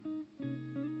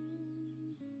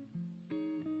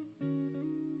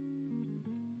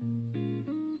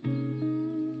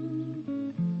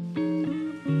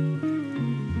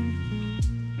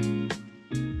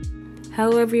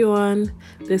Hello everyone,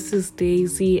 this is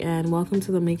Daisy and welcome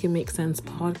to the Make It Make Sense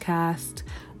podcast,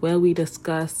 where we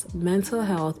discuss mental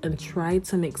health and try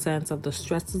to make sense of the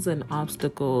stresses and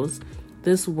obstacles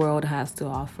this world has to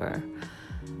offer.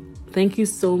 Thank you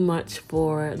so much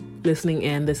for listening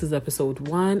in. This is episode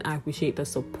 1. I appreciate the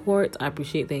support. I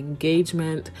appreciate the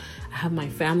engagement. I have my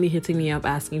family hitting me up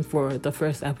asking for the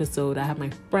first episode. I have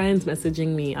my friends messaging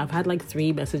me. I've had like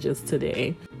 3 messages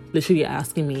today, literally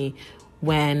asking me,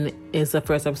 when is the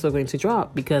first episode going to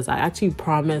drop? Because I actually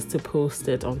promised to post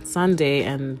it on Sunday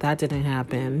and that didn't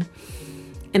happen.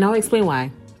 And I'll explain why.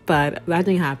 But that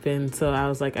didn't happen. So I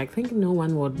was like, I think no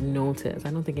one would notice. I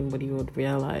don't think anybody would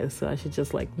realize. So I should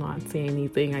just like not say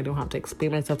anything. I don't have to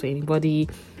explain myself to anybody.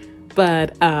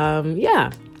 But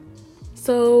yeah.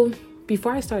 So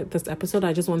before I start this episode,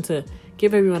 I just want to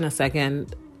give everyone a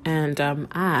second and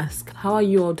ask, how are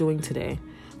you all doing today?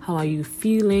 How are you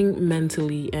feeling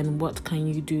mentally, and what can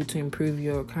you do to improve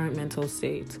your current mental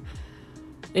state?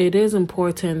 It is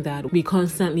important that we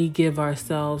constantly give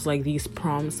ourselves like these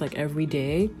prompts like every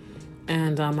day.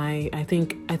 And I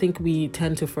think we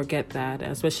tend to forget that,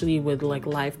 especially with like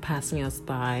life passing us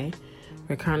by.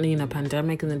 We're currently in a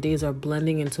pandemic and the days are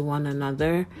blending into one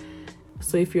another.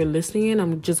 So if you're listening in,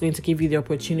 I'm just going to give you the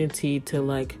opportunity to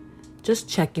like just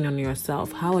check in on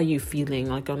yourself. How are you feeling?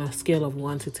 Like on a scale of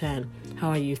 1 to 10, how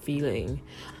are you feeling?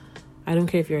 I don't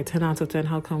care if you're a 10 out of 10.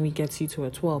 How can we get you to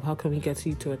a 12? How can we get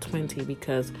you to a 20?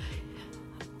 Because,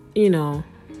 a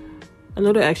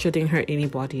little extra didn't hurt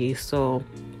anybody. So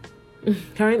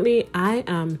currently I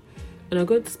am in a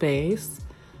good space.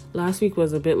 Last week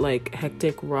was a bit like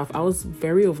hectic, rough. I was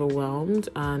very overwhelmed,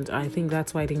 and I think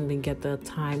that's why I didn't even get the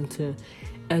time to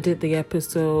edit the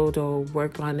episode or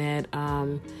work on it.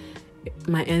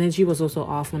 My energy was also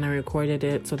off when I recorded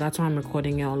it, so that's why I'm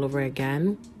recording it all over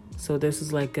again. So this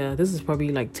is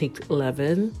probably like take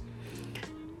 11.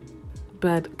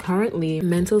 But currently,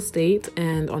 mental state,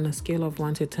 and on a scale of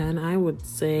 1 to 10, I would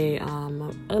say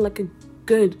like a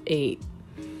good 8.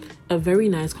 A very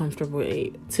nice, comfortable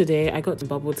 8. Today, I got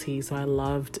bubble tea, so I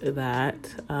loved that.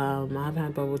 I haven't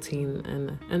had bubble tea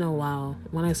in a while.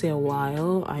 When I say a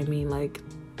while, I mean like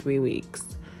 3 weeks.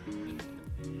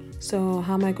 So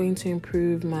how am I going to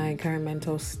improve my current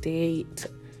mental state?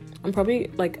 I'm probably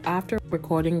like, after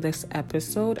recording this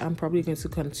episode, I'm probably going to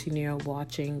continue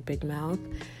watching Big Mouth.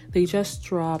 They just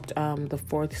dropped the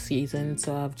 4th season,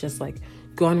 so I've just like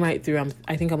gone right through.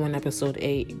 I think I'm on episode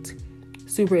 8.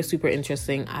 Super, super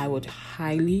interesting. I would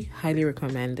highly, highly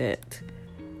recommend it.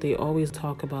 They always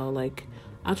talk about like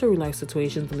actual life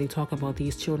situations, and they talk about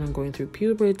these children going through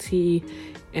puberty,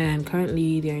 and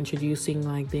currently they're introducing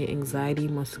like the anxiety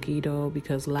mosquito,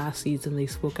 because last season they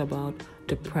spoke about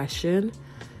depression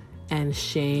and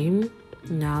shame.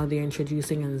 Now they're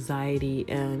introducing anxiety,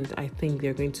 and I think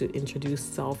they're going to introduce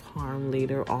self-harm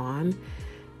later on.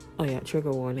 Oh yeah,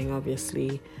 trigger warning,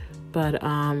 obviously. But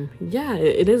yeah,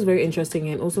 it is very interesting,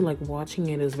 and also like watching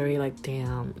it is very like,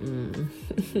 damn.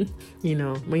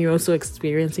 When you're also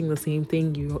experiencing the same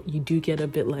thing, you do get a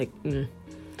bit like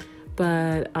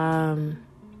But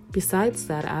besides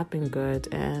that, I've been good,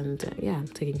 and yeah,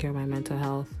 taking care of my mental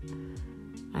health.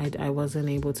 I wasn't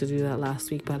able to do that last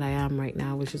week, but I am right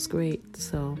now, which is great.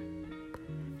 So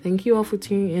thank you all for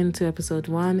tuning in to episode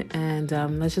 1, and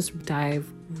let's just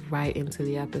dive right into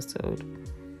the episode.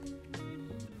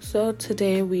 So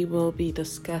today we will be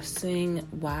discussing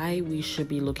why we should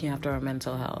be looking after our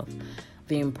mental health,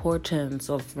 the importance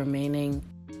of remaining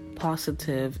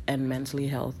positive and mentally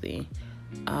healthy.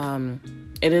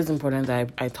 It is important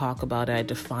that I talk about it, I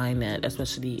define it,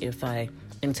 especially if I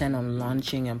intend on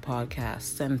launching a podcast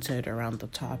centered around the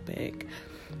topic.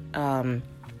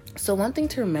 So one thing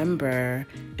to remember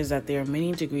is that there are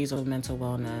many degrees of mental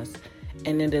wellness,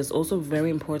 and it is also very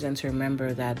important to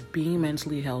remember that being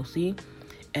mentally healthy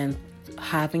and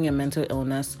having a mental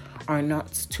illness are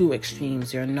not two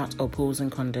extremes. They're not opposing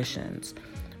conditions,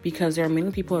 because there are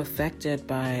many people affected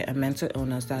by a mental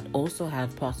illness that also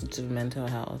have positive mental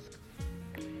health.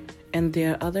 And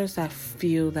there are others that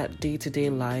feel that day-to-day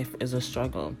life is a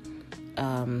struggle.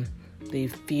 They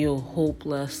feel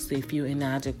hopeless, they feel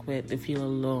inadequate, they feel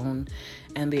alone,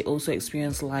 and they also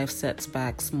experience life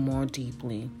setbacks more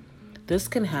deeply. This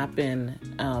can happen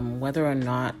whether or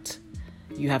not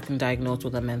you have been diagnosed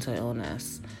with a mental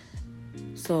illness.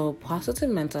 So positive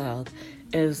mental health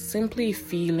is simply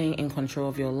feeling in control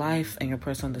of your life and your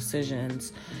personal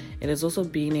decisions. It is also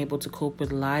being able to cope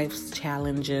with life's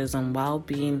challenges, and while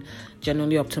being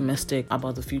genuinely optimistic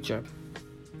about the future.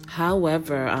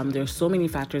 However, there's so many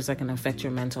factors that can affect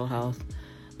your mental health,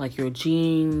 like your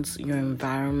genes, your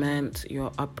environment,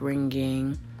 your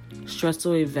upbringing,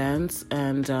 stressful events,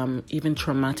 and even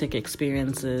traumatic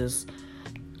experiences,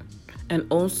 and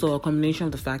also a combination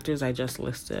of the factors I just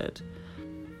listed.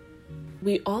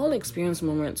 We all experience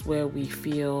moments where we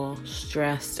feel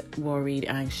stressed, worried,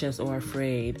 anxious, or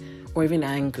afraid, or even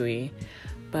angry.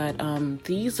 But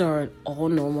these are all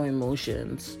normal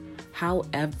emotions.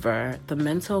 However, the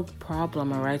mental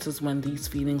problem arises when these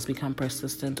feelings become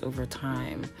persistent over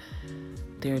time.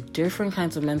 There are different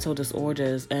kinds of mental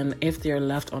disorders, and if they're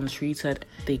left untreated,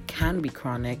 they can be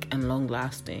chronic and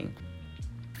long-lasting,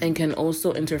 and can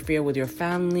also interfere with your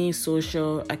family,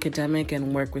 social, academic,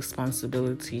 and work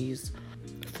responsibilities.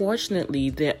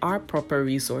 Fortunately, there are proper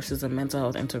resources and mental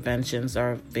health interventions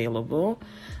are available.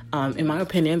 In my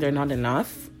opinion, they're not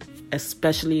enough,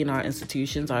 especially in our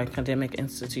institutions, our academic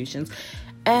institutions.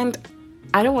 And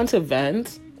I don't want to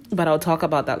vent, but I'll talk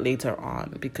about that later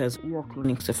on because we have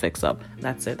clinics to fix up.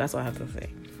 That's it. That's all I have to say.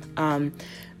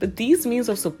 But these means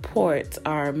of support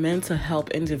are meant to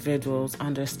help individuals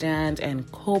understand and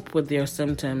cope with their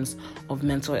symptoms of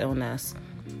mental illness.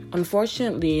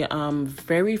 Unfortunately,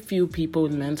 very few people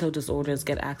with mental disorders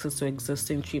get access to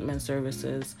existing treatment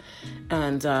services.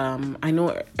 And I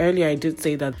know earlier I did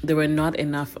say that there were not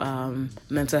enough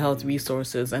mental health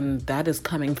resources, and that is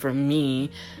coming from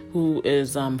me, who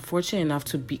is fortunate enough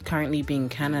to currently be in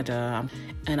Canada.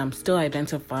 And I'm still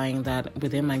identifying that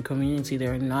within my community,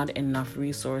 there are not enough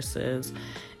resources,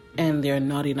 and there are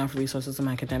not enough resources in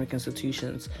my academic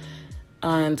institutions.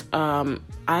 And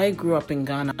I grew up in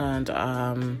Ghana, and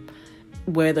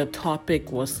where the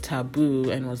topic was taboo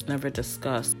and was never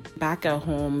discussed. Back at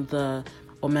home,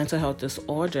 mental health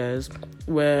disorders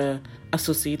were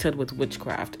associated with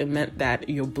witchcraft. It meant that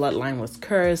your bloodline was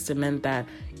cursed. It meant that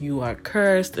you are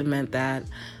cursed. It meant that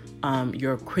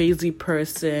you're a crazy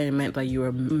person. It meant that you're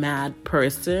a mad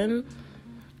person.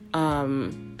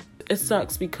 It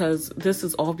sucks because this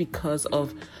is all because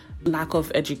of lack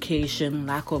of education,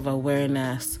 lack of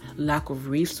awareness, lack of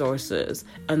resources,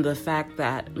 and the fact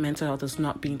that mental health is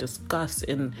not being discussed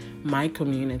in my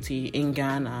community in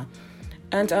Ghana.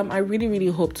 And I really, really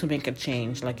hope to make a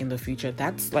change, in the future.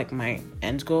 That's my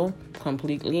end goal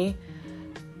completely.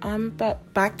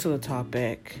 But back to the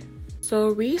topic. So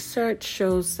research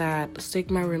shows that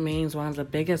stigma remains one of the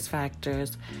biggest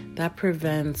factors that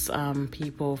prevents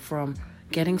people from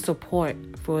getting support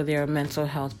for their mental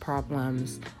health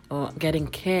problems, or getting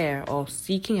care or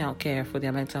seeking out care for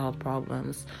their mental health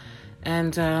problems.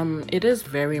 And it is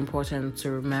very important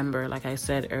to remember, like I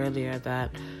said earlier,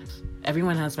 that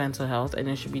everyone has mental health and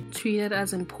it should be treated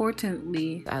as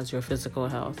importantly as your physical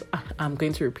health. I'm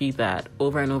going to repeat that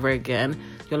over and over again.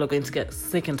 You're going to get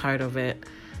sick and tired of it.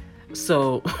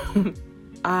 So,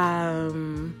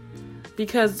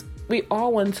 because we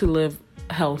all want to live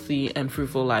healthy and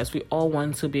fruitful lives. We all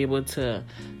want to be able to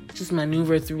just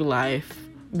maneuver through life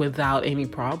without any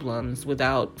problems,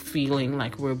 without feeling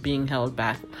like we're being held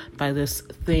back by this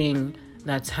thing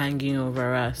that's hanging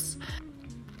over us.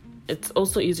 It's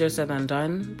also easier said than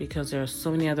done because there are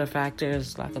so many other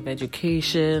factors, lack of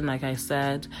education, like I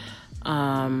said,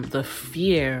 the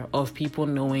fear of people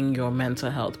knowing your mental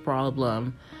health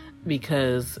problem,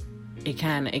 because you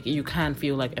can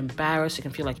feel embarrassed, you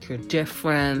can feel like you're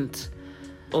different.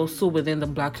 Also within the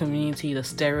Black community, the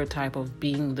stereotype of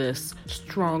being this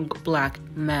strong Black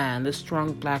man, this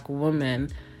strong Black woman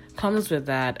comes with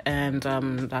that. And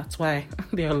that's why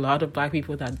there are a lot of Black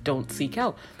people that don't seek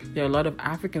help. There are a lot of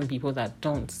African people that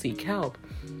don't seek help.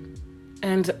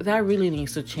 And that really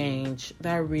needs to change.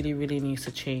 That really, really needs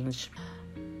to change.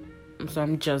 So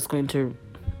I'm just going to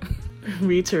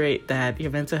reiterate that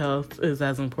your mental health is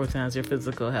as important as your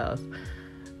physical health.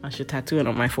 I should tattoo it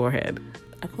on my forehead.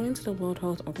 According to the World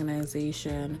Health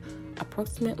Organization,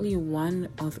 approximately 1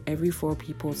 of every 4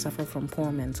 people suffer from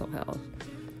poor mental health.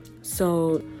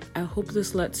 So I hope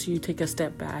this lets you take a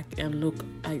step back and look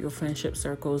at your friendship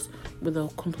circles with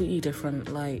a completely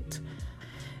different light.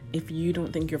 If you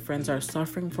don't think your friends are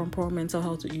suffering from poor mental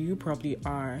health, you probably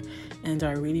are. And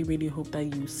I really, really hope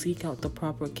that you seek out the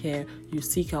proper care, you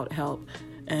seek out help.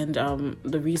 And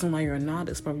the reason why you're not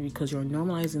is probably because you're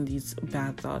normalizing these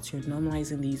bad thoughts, you're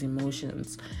normalizing these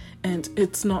emotions. And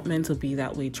it's not meant to be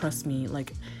that way, trust me.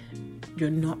 You're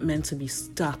not meant to be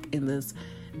stuck in this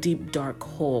deep, dark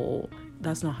hole.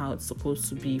 That's not how it's supposed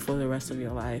to be for the rest of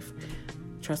your life.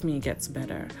 Trust me, it gets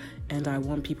better. And I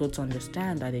want people to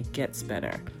understand that it gets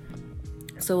better.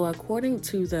 So according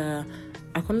to the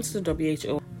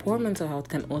WHO, poor mental health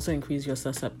can also increase your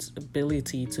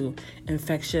susceptibility to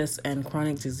infectious and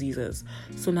chronic diseases.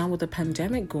 So now with the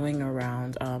pandemic going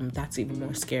around, that's even more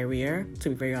scarier, to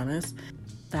be very honest.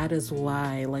 That is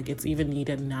why it's even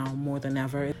needed now more than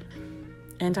ever.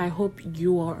 And I hope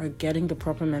you are getting the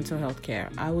proper mental health care.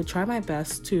 I will try my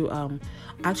best to,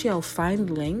 I'll find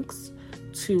links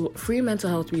to free mental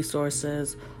health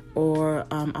resources or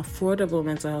affordable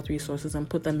mental health resources and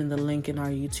put them in the link in our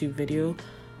YouTube video.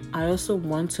 I also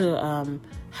want to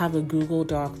have a Google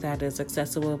Doc that is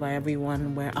accessible by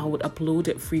everyone, where I would upload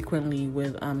it frequently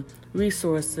with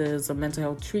resources of mental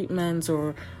health treatments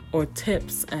or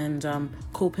tips and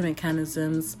coping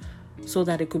mechanisms, so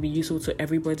that it could be useful to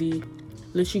everybody.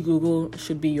 Literally, Google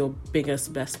should be your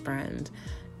biggest best friend.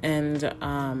 And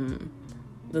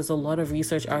there's a lot of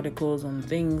research articles on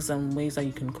things and ways that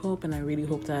you can cope, and I really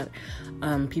hope that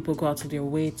people go out of their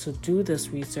way to do this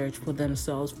research for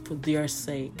themselves, for their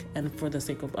sake, and for the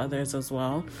sake of others as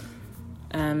well.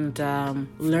 And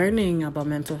learning about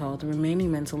mental health,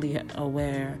 remaining mentally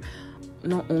aware,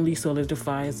 not only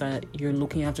solidifies that you're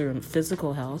looking after your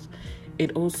physical health,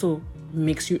 it also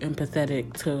makes you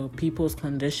empathetic to people's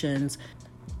conditions,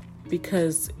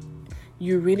 because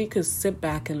you really could sit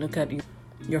back and look at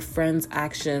your friends'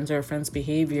 actions or friends'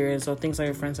 behaviors or things that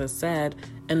your friends have said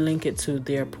and link it to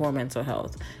their poor mental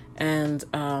health. And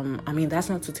that's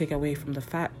not to take away from the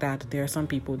fact that there are some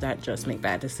people that just make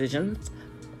bad decisions,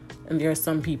 and there are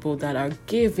some people that are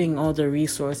giving all the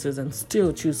resources and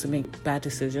still choose to make bad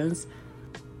decisions.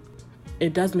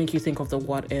 It does make you think of the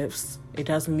what ifs. It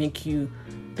does make you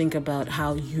think about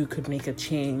how you could make a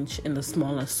change in the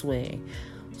smallest way.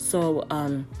 So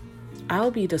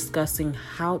I'll be discussing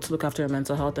how to look after your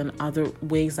mental health and other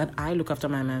ways that I look after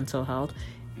my mental health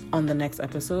on the next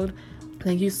episode.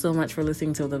 Thank you so much for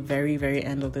listening till the very, very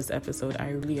end of this episode.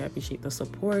 I really appreciate the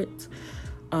support.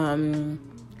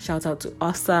 Shout out to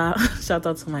Osa. Shout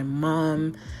out to my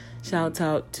mom. Shout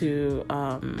out to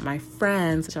my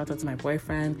friends. Shout out to my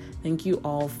boyfriend. Thank you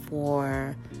all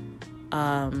for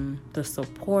the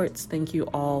support. Thank you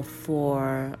all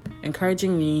for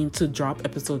encouraging me to drop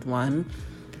episode 1.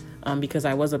 Because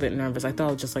I was a bit nervous. I thought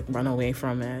I would just run away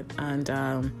from it. And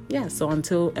so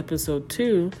until episode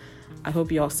 2, I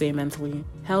hope you all stay mentally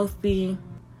healthy,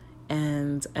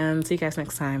 and see you guys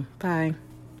next time. Bye.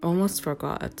 Almost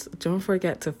forgot. Don't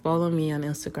forget to follow me on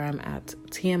Instagram at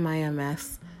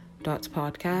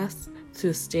tmims.podcast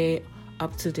to stay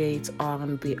up to date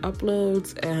on the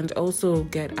uploads, and also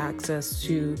get access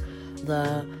to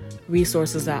the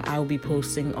resources that I'll be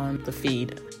posting on the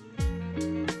feed.